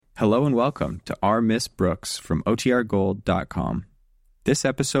Hello and welcome to Our Miss Brooks from OTRGold.com. This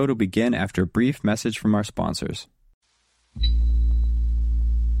episode will begin after a brief message from our sponsors.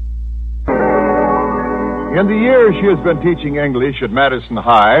 In the years she has been teaching English at Madison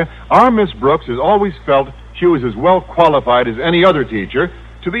High, our Miss Brooks has always felt she was as well qualified as any other teacher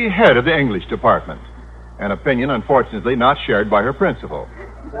to be head of the English department, an opinion unfortunately not shared by her principal.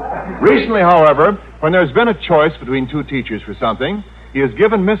 Recently, however, when there's been a choice between two teachers for something, he has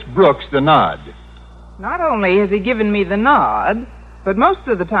given Miss Brooks the nod. Not only has he given me the nod, but most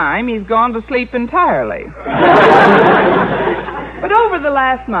of the time he's gone to sleep entirely. But over the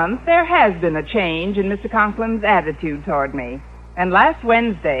last month, there has been a change in Mr. Conklin's attitude toward me. And last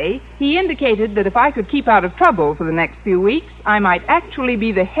Wednesday, he indicated that if I could keep out of trouble for the next few weeks, I might actually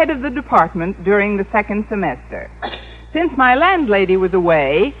be the head of the department during the second semester. Since my landlady was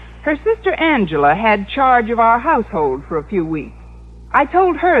away, her sister Angela had charge of our household for a few weeks. I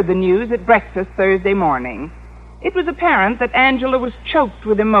told her the news at breakfast Thursday morning. It was apparent that Angela was choked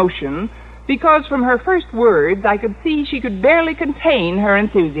with emotion because from her first words I could see she could barely contain her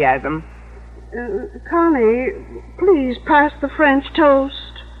enthusiasm. Connie, please pass the French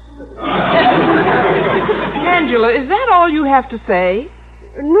toast. Angela, is that all you have to say?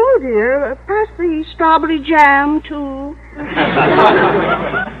 No, dear. Pass the strawberry jam, too.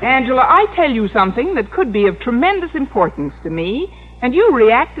 Angela, I tell you something that could be of tremendous importance to me, and you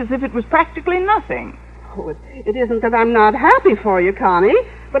react as if it was practically nothing. Oh, it isn't that I'm not happy for you, Connie,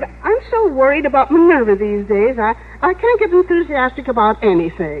 but I'm so worried about Minerva these days, I can't get enthusiastic about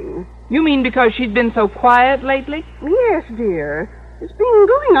anything. You mean because she's been so quiet lately? Yes, dear. It's been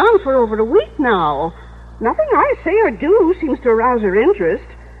going on for over a week now. Nothing I say or do seems to arouse her interest.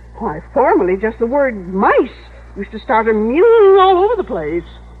 Why, formerly just the word mice used to start her mewing all over the place.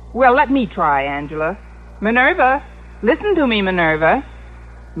 Well, let me try, Angela. Minerva, listen to me, Minerva.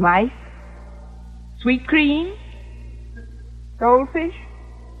 Mice? Sweet cream? Goldfish?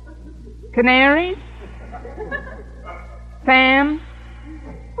 Canaries? Sam?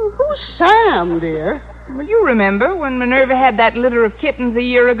 Who's Sam, dear? Well, you remember when Minerva had that litter of kittens a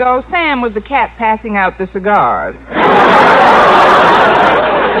year ago? Sam was the cat passing out the cigars.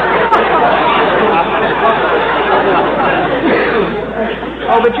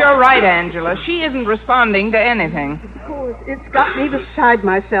 Oh, but you're right, Angela. She isn't responding to anything. Oh, it's got me beside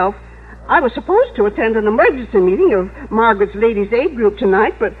myself. I was supposed to attend an emergency meeting of Margaret's Ladies' Aid group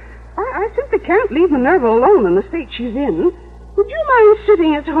tonight, but I simply can't leave Minerva alone in the state she's in. Would you mind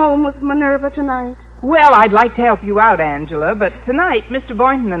sitting at home with Minerva tonight? Well, I'd like to help you out, Angela, but tonight Mr.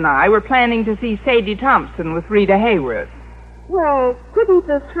 Boynton and I were planning to see Sadie Thompson with Rita Hayworth. Well, couldn't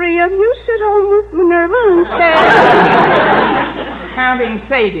the three of you sit home with Minerva instead? Counting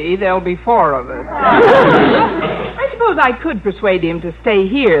Sadie, there'll be four of us. I suppose I could persuade him to stay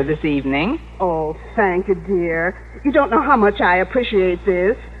here this evening. Oh, thank you, dear. You don't know how much I appreciate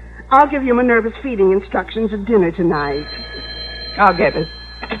this. I'll give you Minerva's feeding instructions at dinner tonight. I'll get it.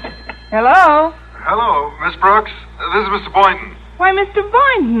 Hello? Hello, Miss Brooks. This is Mr. Boynton. Why, Mr.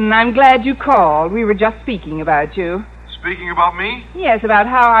 Boynton, I'm glad you called. We were just speaking about you. Speaking about me? Yes, about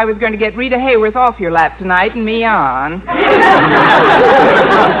how I was going to get Rita Hayworth off your lap tonight and me on.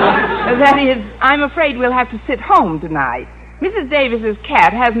 That is, I'm afraid we'll have to sit home tonight. Mrs. Davis's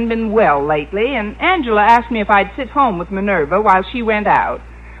cat hasn't been well lately, and Angela asked me if I'd sit home with Minerva while she went out.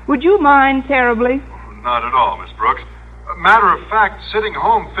 Would you mind terribly? Not at all, Miss Brooks. Matter of fact, sitting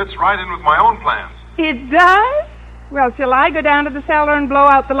home fits right in with my own plans. It does? Well, shall I go down to the cellar and blow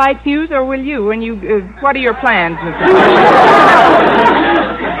out the light fuse, or will you? And what are your plans, Mr.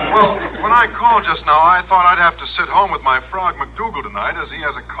 Well, when I called just now, I thought I'd have to sit home with my frog McDougal tonight, as he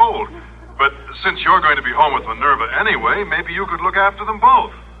has a cold. But since you're going to be home with Minerva anyway, maybe you could look after them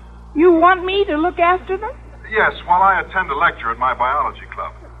both. You want me to look after them? Yes, while I attend a lecture at my biology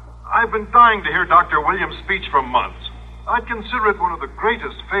club. I've been dying to hear Dr. Williams' speech for months. I'd consider it one of the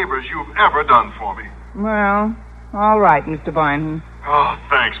greatest favors you've ever done for me. Well, all right, Mr. Boynton. Oh,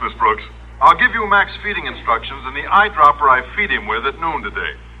 thanks, Miss Brooks. I'll give you Mac's feeding instructions and the eyedropper I feed him with at noon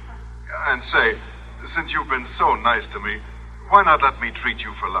today. And say, since you've been so nice to me, why not let me treat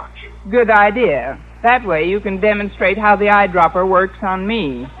you for lunch? Good idea. That way you can demonstrate how the eyedropper works on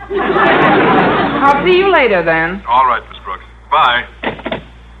me. I'll see you later, then. All right, Miss Brooks. Bye.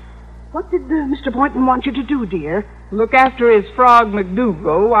 What did Mr. Boynton want you to do, dear? Look after his frog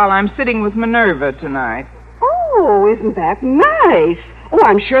McDougal while I'm sitting with Minerva tonight. Oh, isn't that nice? Oh,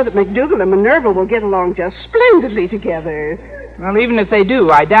 I'm sure that McDougal and Minerva will get along just splendidly together. Well, even if they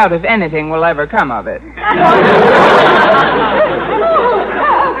do, I doubt if anything will ever come of it. Of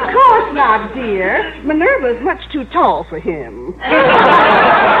course not, dear. Minerva's much too tall for him.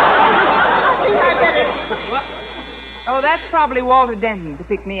 probably Walter Denton to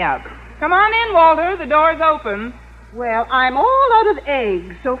pick me up. Come on in, Walter. The door's open. Well, I'm all out of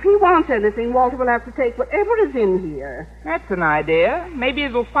eggs, so if he wants anything, Walter will have to take whatever is in here. That's an idea. Maybe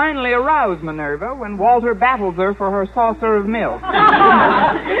it'll finally arouse Minerva when Walter battles her for her saucer of milk.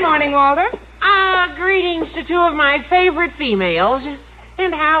 Good morning, Walter. Greetings to two of my favorite females.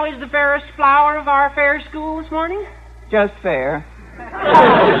 And how is the fairest flower of our fair school this morning? Just fair.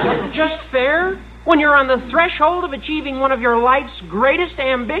 Just fair? When you're on the threshold of achieving one of your life's greatest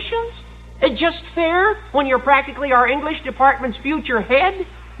ambitions? Just fair when you're practically our English department's future head?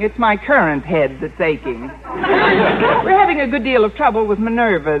 It's my current head that's aching. We're having a good deal of trouble with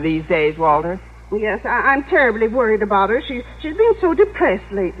Minerva these days, Walter. Yes, I'm terribly worried about her. She's been so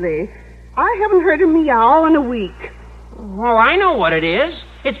depressed lately. I haven't heard her meow in a week. Oh, I know what it is.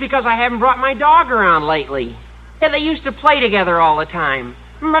 It's because I haven't brought my dog around lately. Yeah, they used to play together all the time.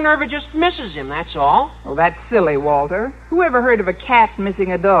 Minerva just misses him, that's all. Oh, that's silly, Walter. Who ever heard of a cat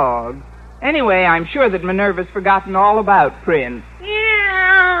missing a dog? Anyway, I'm sure that Minerva's forgotten all about Prince.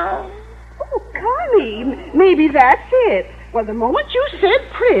 Meow. Oh, Connie, maybe that's it. Well, the moment you said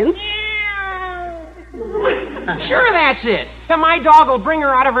Prince... Sure, that's it. So my dog will bring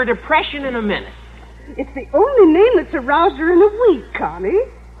her out of her depression in a minute. It's the only name that's aroused her in a week, Connie.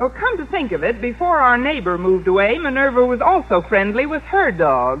 Well, come to think of it, before our neighbor moved away, Minerva was also friendly with her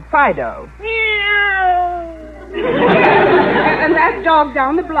dog, Fido. And that dog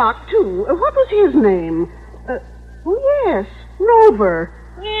down the block, too. What was his name? Oh, yes, Rover.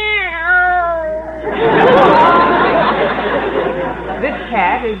 This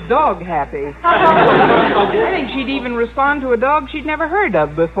cat is dog happy. I think she'd even respond to a dog she'd never heard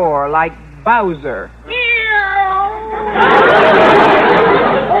of before, like Bowser.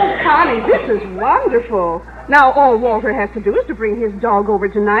 Oh, Connie, this is wonderful. Now all Walter has to do is to bring his dog over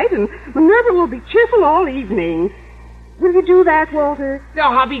tonight, and Minerva will be cheerful all evening. Will you do that, Walter? Oh,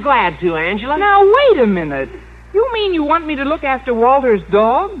 I'll be glad to, Angela. Now, wait a minute. You mean you want me to look after Walter's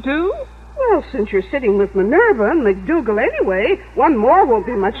dog, too? Well, since you're sitting with Minerva and McDougal anyway, one more won't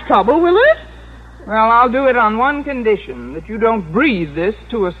be much trouble, will it? Well, I'll do it on one condition, that you don't breathe this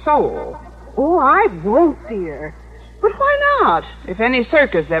to a soul. Oh, I won't, dear. But why not? If any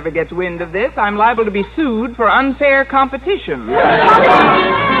circus ever gets wind of this, I'm liable to be sued for unfair competition.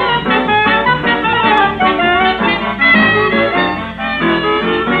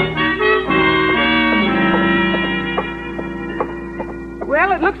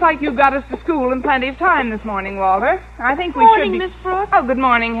 Well, it looks like you got us to school in plenty of time this morning, Walter. I think we should be... Good morning, Miss Brooks. Oh, good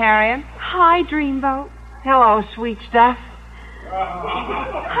morning, Harriet. Hi, Dreamboat. Hello, sweet stuff.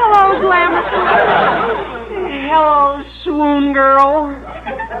 Hello, Glamour. Hello, swoon girl.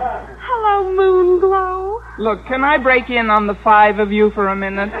 Hello, Moon Glow. Look, can I break in on the five of you for a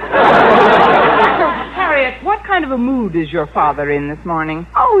minute? Harriet, what kind of a mood is your father in this morning?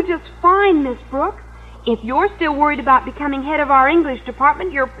 Oh, just fine, Miss Brooks. If you're still worried about becoming head of our English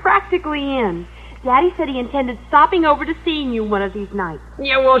department, you're practically in. Daddy said he intended stopping over to seeing you one of these nights.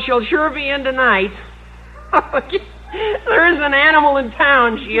 Yeah, well, she'll sure be in tonight. There isn't an animal in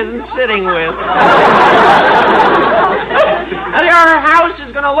town she isn't sitting with. Her house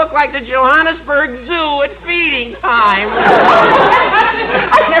is going to look like the Johannesburg Zoo at feeding time.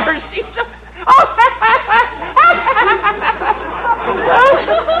 I've never seen so...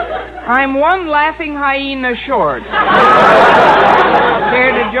 I'm one laughing hyena short.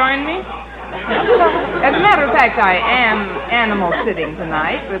 Care to join me? As a matter of fact, I am animal sitting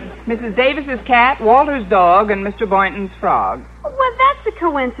tonight with Mrs. Davis's cat, Walter's dog, and Mr. Boynton's frog. Well, that's a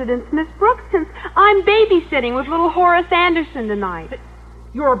coincidence, Miss Brooks, since I'm babysitting with little Horace Anderson tonight.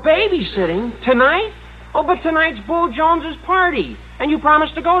 You're babysitting tonight? Oh, but tonight's Bull Jones's party, and you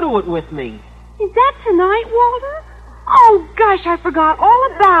promised to go to it with me. Is that tonight, Walter? Oh, gosh, I forgot all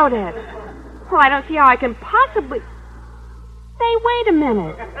about it. Well, I don't see how I can possibly... Say, wait a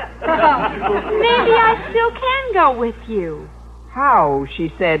minute. Maybe I still can go with you. How, she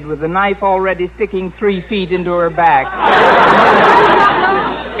said, with the knife already sticking 3 feet into her back.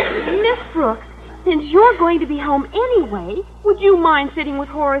 Miss Brooks, since you're going to be home anyway, would you mind sitting with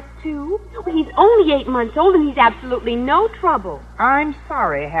Horace, too? Well, he's only 8 months old, and he's absolutely no trouble. I'm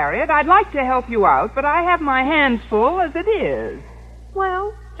sorry, Harriet. I'd like to help you out, but I have my hands full as it is.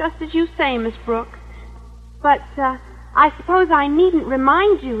 Well, just as you say, Miss Brooks. But, I suppose I needn't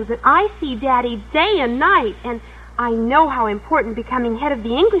remind you that I see Daddy day and night, and I know how important becoming head of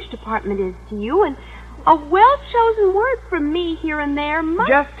the English department is to you, and a well-chosen word from me here and there must...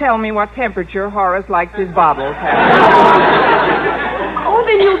 Just tell me what temperature Horace likes his bottles, Harriet. Oh,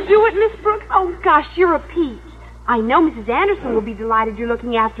 then you'll do it, Miss Brooks? Oh, gosh, you're a peach. I know Mrs. Anderson will be delighted you're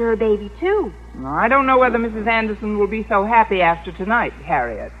looking after her baby, too. I don't know whether Mrs. Anderson will be so happy after tonight,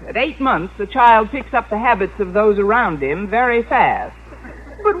 Harriet. At 8 months, the child picks up the habits of those around him very fast.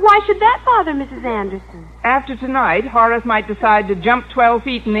 But why should that bother Mrs. Anderson? After tonight, Horace might decide to jump 12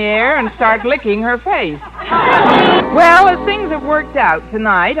 feet in the air and start licking her face. Well, as things have worked out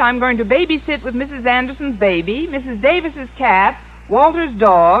tonight, I'm going to babysit with Mrs. Anderson's baby, Mrs. Davis's cat, Walter's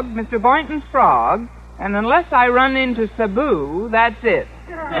dog, Mr. Boynton's frog, and unless I run into Sabu, that's it.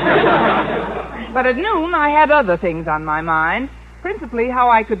 But at noon, I had other things on my mind, principally how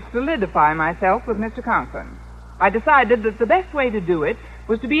I could solidify myself with Mr. Conklin. I decided that the best way to do it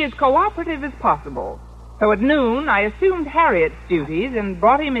was to be as cooperative as possible. So at noon, I assumed Harriet's duties and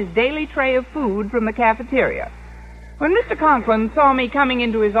brought him his daily tray of food from the cafeteria. When Mr. Conklin saw me coming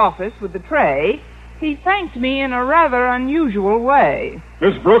into his office with the tray, he thanked me in a rather unusual way.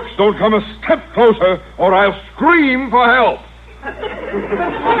 Miss Brooks, don't come a step closer, or I'll scream for help. But,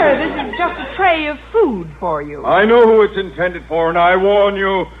 sir, this is just a tray of food for you. I know who it's intended for, and I warn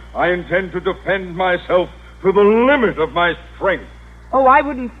you, I intend to defend myself to the limit of my strength. Oh, I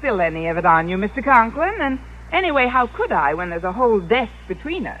wouldn't spill any of it on you, Mr. Conklin, and anyway, how could I when there's a whole desk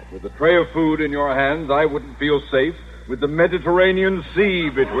between us? With a tray of food in your hands, I wouldn't feel safe with the Mediterranean Sea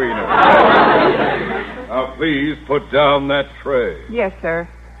between us. Now, please put down that tray. Yes, sir.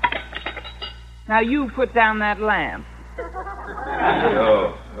 Now, you put down that lamp.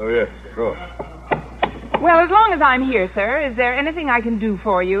 Oh, yes, sure. Well, as long as I'm here, sir, is there anything I can do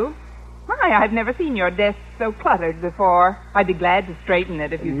for you? My, I've never seen your desk so cluttered before. I'd be glad to straighten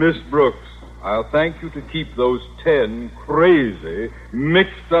it if you... Miss Brooks, I'll thank you to keep those 10 crazy,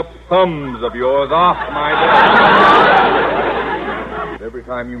 mixed-up thumbs of yours off my desk. Every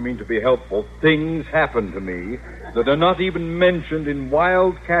time you mean to be helpful, things happen to me that are not even mentioned in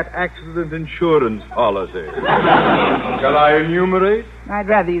Wildcat Accident Insurance policy. Shall I enumerate? I'd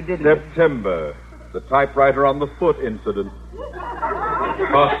rather you didn't. September, the typewriter on the foot incident.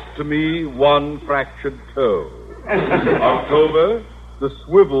 Cost to me 1 fractured toe. October, the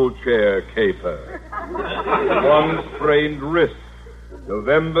swivel chair caper. 1 sprained wrist.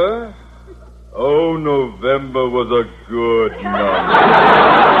 November, November was a good month.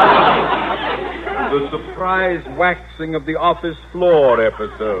 The surprise waxing of the office floor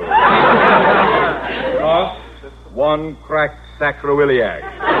episode. Cost 1 cracked sacroiliac.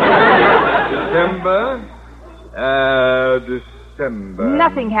 December.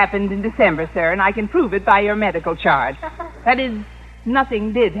 Nothing happened in December, sir, and I can prove it by your medical chart. That is,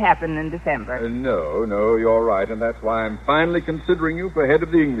 nothing did happen in December. No, you're right, and that's why I'm finally considering you for head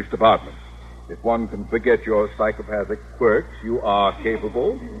of the English department. If one can forget your psychopathic quirks, you are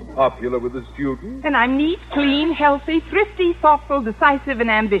capable, popular with the students. And I'm neat, clean, healthy, thrifty, thoughtful, decisive, and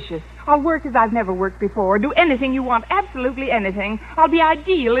ambitious. I'll work as I've never worked before, do anything you want, absolutely anything. I'll be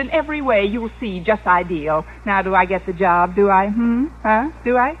ideal in every way, you'll see, just ideal. Now, do I get the job? Do I? Huh?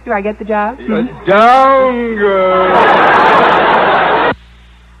 Do I? Do I get the job? Down, girl!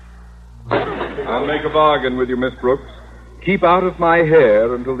 I'll make a bargain with you, Miss Brooks. Keep out of my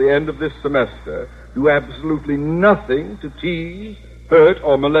hair until the end of this semester. Do absolutely nothing to tease, hurt,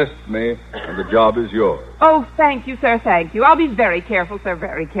 or molest me, and the job is yours. Oh, thank you, sir, thank you. I'll be very careful, sir,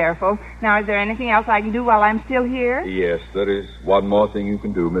 very careful. Now, is there anything else I can do while I'm still here? Yes, there is one more thing you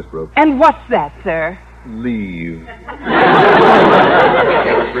can do, Miss Brooks. And what's that, sir? Leave. A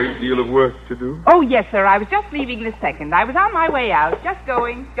great deal of work to do. Oh, yes, sir. I was just leaving this second. I was on my way out. Just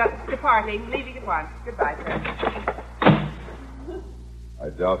going, just departing, leaving at once. Goodbye, sir. I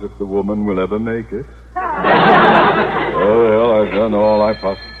doubt if the woman will ever make it. Oh, well, I've done all I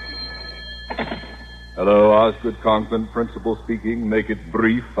possibly... Hello, Osgood Conklin, principal speaking. Make it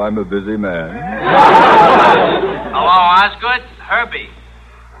brief. I'm a busy man. Hello, Osgood. Herbie.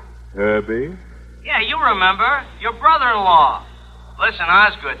 Herbie? Yeah, you remember. Your brother-in-law. Listen,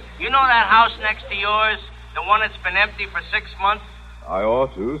 Osgood, you know that house next to yours? The one that's been empty for 6 months? I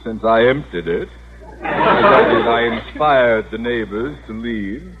ought to, since I emptied it. That is, I inspired the neighbors to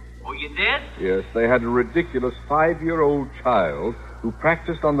leave. Oh, you did? Yes, they had a ridiculous 5-year-old child who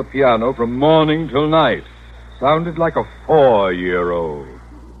practiced on the piano from morning till night. Sounded like a 4-year-old.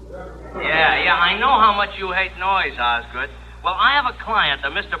 Yeah, I know how much you hate noise, Osgood. Well, I have a client, a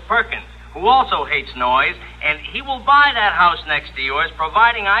Mr. Perkins, who also hates noise, and he will buy that house next to yours,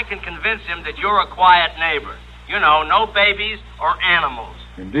 providing I can convince him that you're a quiet neighbor. You know, no babies or animals.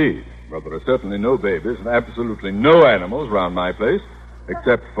 Indeed. Well, there are certainly no babies and absolutely no animals around my place,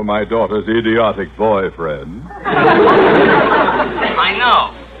 except for my daughter's idiotic boyfriend. I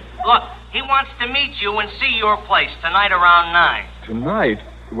know. Look, he wants to meet you and see your place tonight around 9. Tonight?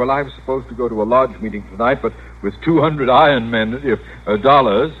 Well, I was supposed to go to a lodge meeting tonight, but With 200 Iron Men,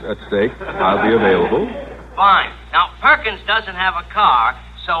 dollars at stake, I'll be available. Fine. Now, Perkins doesn't have a car,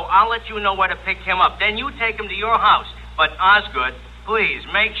 so I'll let you know where to pick him up. Then you take him to your house. But, Osgood, please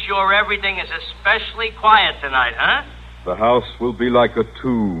make sure everything is especially quiet tonight, huh? The house will be like a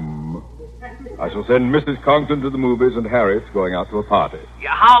tomb. I shall send Mrs. Conklin to the movies and Harriet's going out to a party.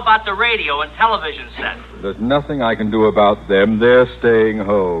 Yeah, how about the radio and television set? There's nothing I can do about them. They're staying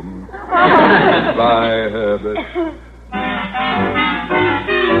home. Bye, Herbert.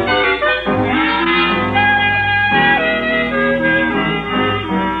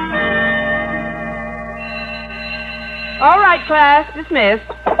 All right, class, dismissed.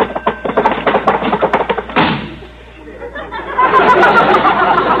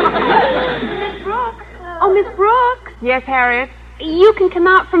 Miss Brooks. Oh, Miss Brooks. Yes, Harriet? You can come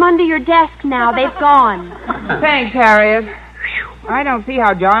out from under your desk now. They've gone. Thanks, Harriet. I don't see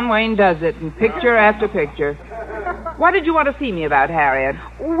how John Wayne does it in picture after picture. What did you want to see me about, Harriet?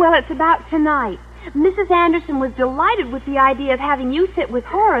 Well, it's about tonight. Mrs. Anderson was delighted with the idea of having you sit with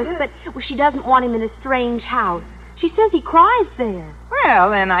Horace, but she doesn't want him in a strange house. She says he cries there.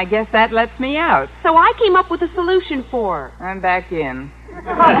 Well, then I guess that lets me out. So I came up with a solution for her. I'm back in.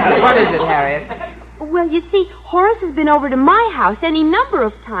 What is it, Harriet? Well, you see, Horace has been over to my house any number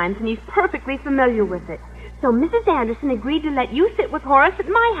of times, and he's perfectly familiar with it. So Mrs. Anderson agreed to let you sit with Horace at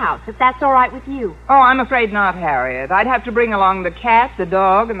my house, if that's all right with you. Oh, I'm afraid not, Harriet. I'd have to bring along the cat, the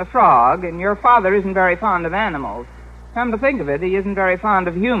dog, and the frog, and your father isn't very fond of animals. Come to think of it, he isn't very fond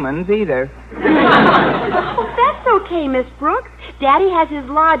of humans either. Oh, that's okay, Miss Brooks. Daddy has his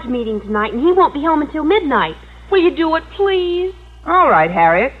lodge meeting tonight, and he won't be home until midnight. Will you do it, please? All right,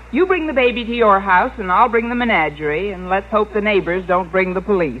 Harriet. You bring the baby to your house, and I'll bring the menagerie, and let's hope the neighbors don't bring the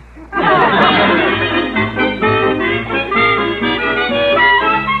police.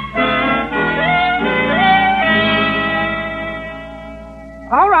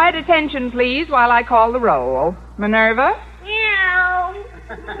 All right, attention, please, while I call the roll. Minerva? Meow.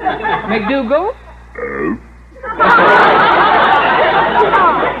 McDougal?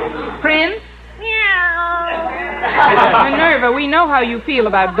 Prince? Meow. Minerva, we know how you feel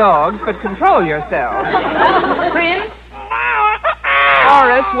about dogs, but control yourself. Prince?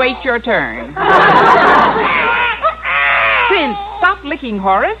 Horace, wait your turn. Prince, stop licking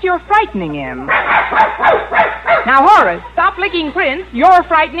Horace. You're frightening him. Now, Horace, stop licking Prince. You're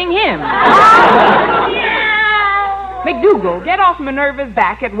frightening him. McDougal, get off Minerva's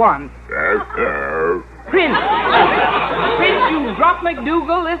back at once. Prince, you drop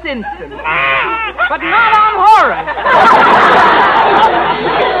McDougal this instant. But not on Horace.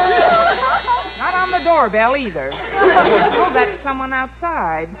 Not on the doorbell either. Oh, that's someone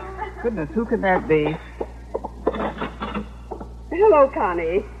outside. Goodness, who could that be? Hello,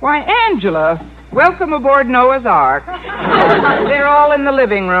 Connie. Why, Angela. Welcome aboard Noah's Ark. They're all in the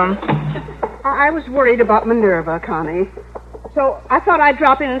living room. I was worried about Minerva, Connie. So I thought I'd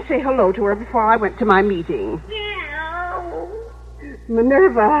drop in and say hello to her before I went to my meeting.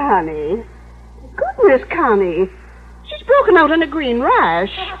 Minerva, honey. Goodness, Connie. She's broken out in a green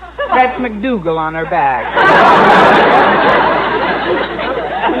rash. That's McDougal on her back.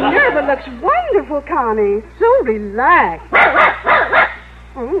 Minerva looks wonderful, Connie. So relaxed.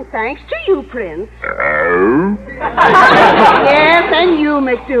 Thanks to you, Prince. Yes, and you,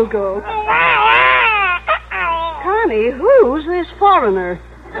 McDougal. Connie, who's this foreigner?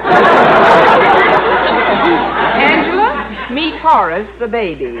 Angela, meet Horace, the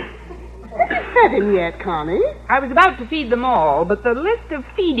baby. Have you fed him yet, Connie? I was about to feed them all, but the list of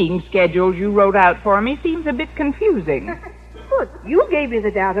feeding schedules you wrote out for me seems a bit confusing. But you gave me the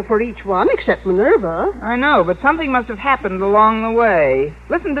data for each one except Minerva. I know, but something must have happened along the way.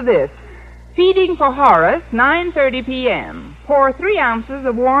 Listen to this. Feeding for Horace, 9:30 p.m. Pour 3 ounces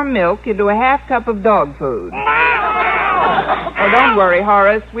of warm milk into a half cup of dog food. Oh, don't worry,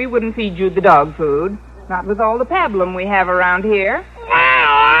 Horace. We wouldn't feed you the dog food. Not with all the pablum we have around here.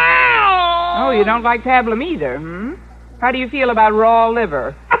 Oh, you don't like pablum either, hmm? How do you feel about raw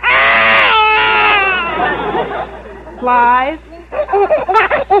liver? Flies?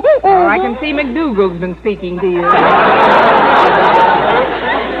 Oh, I can see McDougal's been speaking to you.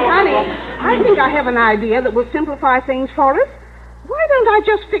 Honey, I think I have an idea that will simplify things for us. Why don't I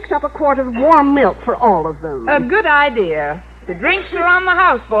just fix up a quart of warm milk for all of them? A good idea. The drinks are on the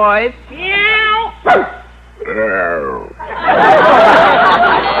house, boys. Meow.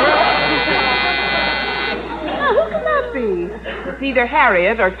 Who can that be? It's either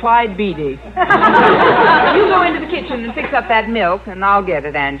Harriet or Clyde Beatty. You go into the kitchen and fix up that milk, and I'll get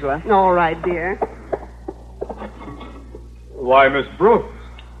it, Angela. All right, dear. Why, Miss Brooks.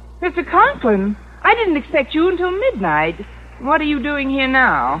 Mr. Conklin, I didn't expect you until midnight. What are you doing here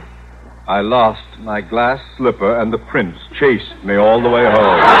now? I lost my glass slipper, and the prince chased me all the way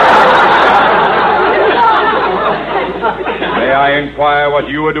home. May I inquire what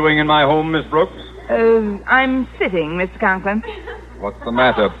you are doing in my home, Miss Brooks? I'm sitting, Mr. Conklin. What's the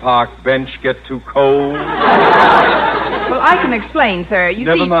matter? Park bench get too cold? Well, I can explain, sir.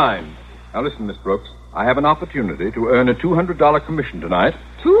 Never mind. Now listen, Miss Brooks. I have an opportunity to earn a $200 commission tonight.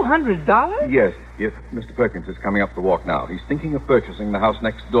 $200? Yes, if Mr. Perkins is coming up the walk now. He's thinking of purchasing the house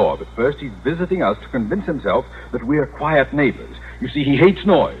next door, but first he's visiting us to convince himself that we're quiet neighbors. You see, he hates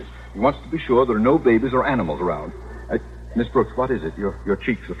noise. He wants to be sure there are no babies or animals around. Miss Brooks, what is it? Your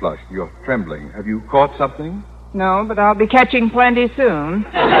cheeks are flushed. You're trembling. Have you caught something? No, but I'll be catching plenty soon.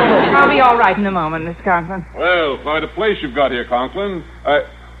 I'll be all right in a moment, Mr. Conklin. Well, quite a place you've got here, Conklin.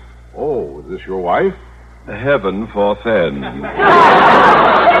 Oh, is this your wife? Heaven forfend.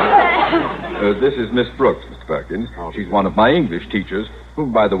 This is Miss Brooks, Mr. Perkins. She's one of my English teachers,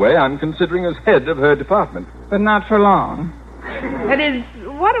 whom, by the way, I'm considering as head of her department. But not for long. That is,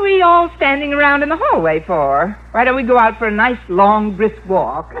 what are we all standing around in the hallway for? Why don't we go out for a nice, long, brisk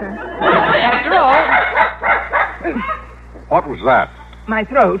walk? After all... What was that? My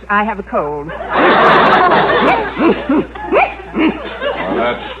throat. I have a cold. Well,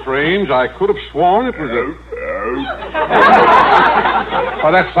 that's strange. I could have sworn it was a...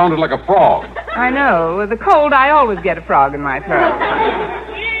 Oh, that sounded like a frog. I know. With the cold, I always get a frog in my throat.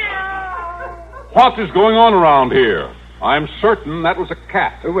 What is going on around here? I'm certain that was a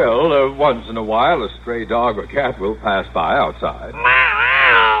cat. Well, once in a while, a stray dog or cat will pass by outside.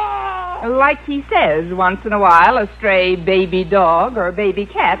 Like he says, once in a while, a stray baby dog or baby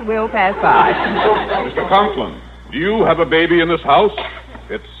cat will pass by. Mr. Conklin, do you have a baby in this house?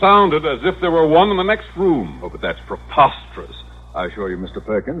 It sounded as if there were one in the next room. Oh, but that's preposterous. I assure you, Mr.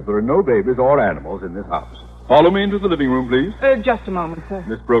 Perkins, there are no babies or animals in this house. Follow me into the living room, please. Just a moment, sir.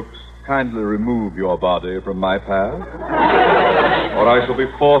 Miss Brooks, kindly remove your body from my path, or I shall be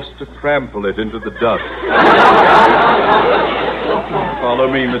forced to trample it into the dust. Follow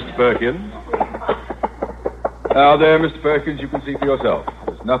me, Mr. Perkins. Now, there, Mr. Perkins, you can see for yourself.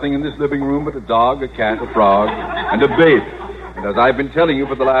 There's nothing in this living room but a dog, a cat, a frog, and a baby. And as I've been telling you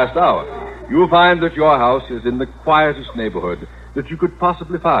for the last hour, you'll find that your house is in the quietest neighborhood that you could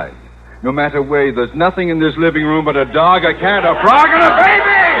possibly find. No matter where, there's nothing in this living room but a dog, a cat, a frog, and a baby!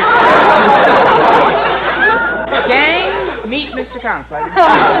 Gang, meet Mr. Conklin.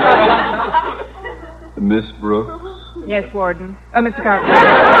 Miss Brooks? Yes, Warden. Mr. Conklin.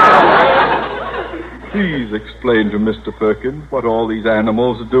 Please explain to Mr. Perkins what all these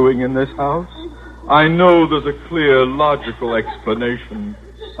animals are doing in this house. I know there's a clear, logical explanation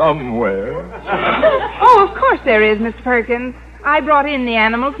somewhere. Oh, of course there is, Mr. Perkins. I brought in the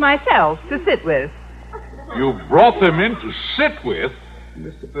animals myself to sit with. You brought them in to sit with?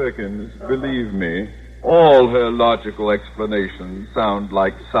 Mr. Perkins, believe me, all her logical explanations sound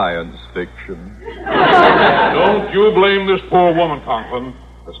like science fiction. Don't you blame this poor woman, Conklin.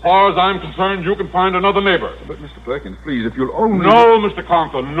 As far as I'm concerned, you can find another neighbor. But, Mr. Perkins, please, if you'll only... No, Mr.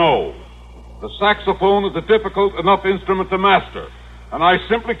 Conklin, no. The saxophone is a difficult enough instrument to master, and I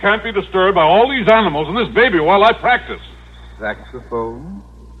simply can't be disturbed by all these animals and this baby while I practice. Saxophone?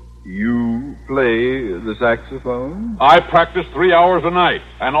 You play the saxophone? I practice 3 hours a night,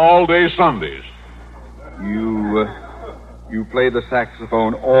 and all day Sundays. You play the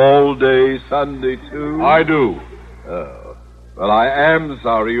saxophone all day Sunday, too? I do. Well, I am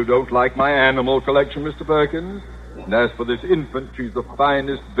sorry you don't like my animal collection, Mr. Perkins. And as for this infant, she's the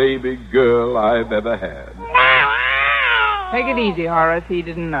finest baby girl I've ever had. Take it easy, Horace. He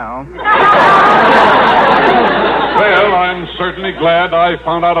didn't know. Well, I'm certainly glad I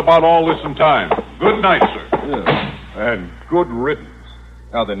found out about all this in time. Good night, sir. Yeah. And good riddance.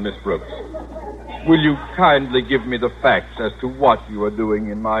 Now then, Miss Brooks, will you kindly give me the facts as to what you are doing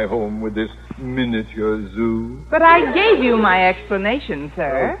in my home with this miniature zoo? But I gave you my explanation,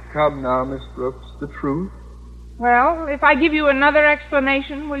 sir. Oh, come now, Miss Brooks, the truth. Well, if I give you another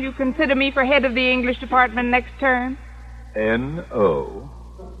explanation, will you consider me for head of the English department next term? N.O.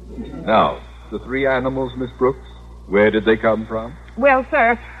 Now, the 3 animals, Miss Brooks, where did they come from? Well,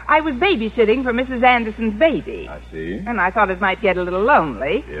 sir, I was babysitting for Mrs. Anderson's baby. I see. And I thought it might get a little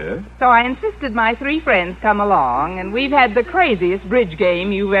lonely. Yes? So I insisted my 3 friends come along, and we've had the craziest bridge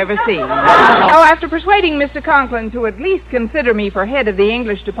game you've ever seen. So after persuading Mr. Conklin to at least consider me for head of the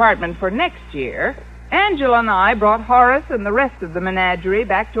English department for next year, Angela and I brought Horace and the rest of the menagerie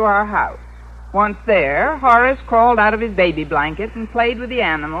back to our house. Once there, Horace crawled out of his baby blanket and played with the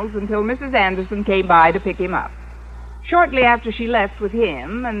animals until Mrs. Anderson came by to pick him up. Shortly after she left with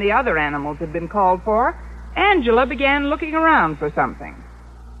him and the other animals had been called for, Angela began looking around for something.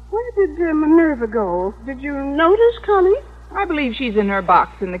 Where did Minerva go? Did you notice, Connie? I believe she's in her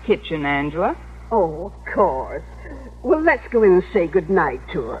box in the kitchen, Angela. Oh, of course. Well, let's go in and say good night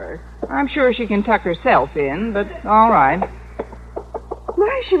to her. I'm sure she can tuck herself in, but all right.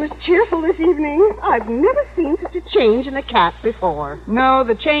 My, she was cheerful this evening. I've never seen such a change in a cat before. No,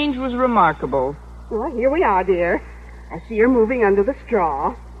 the change was remarkable. Well, here we are, dear. I see her moving under the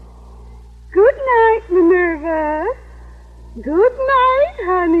straw. Good night, Minerva. Good night,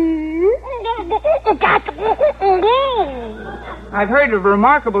 honey. I've heard of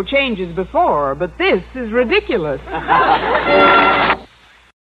remarkable changes before, but this is ridiculous.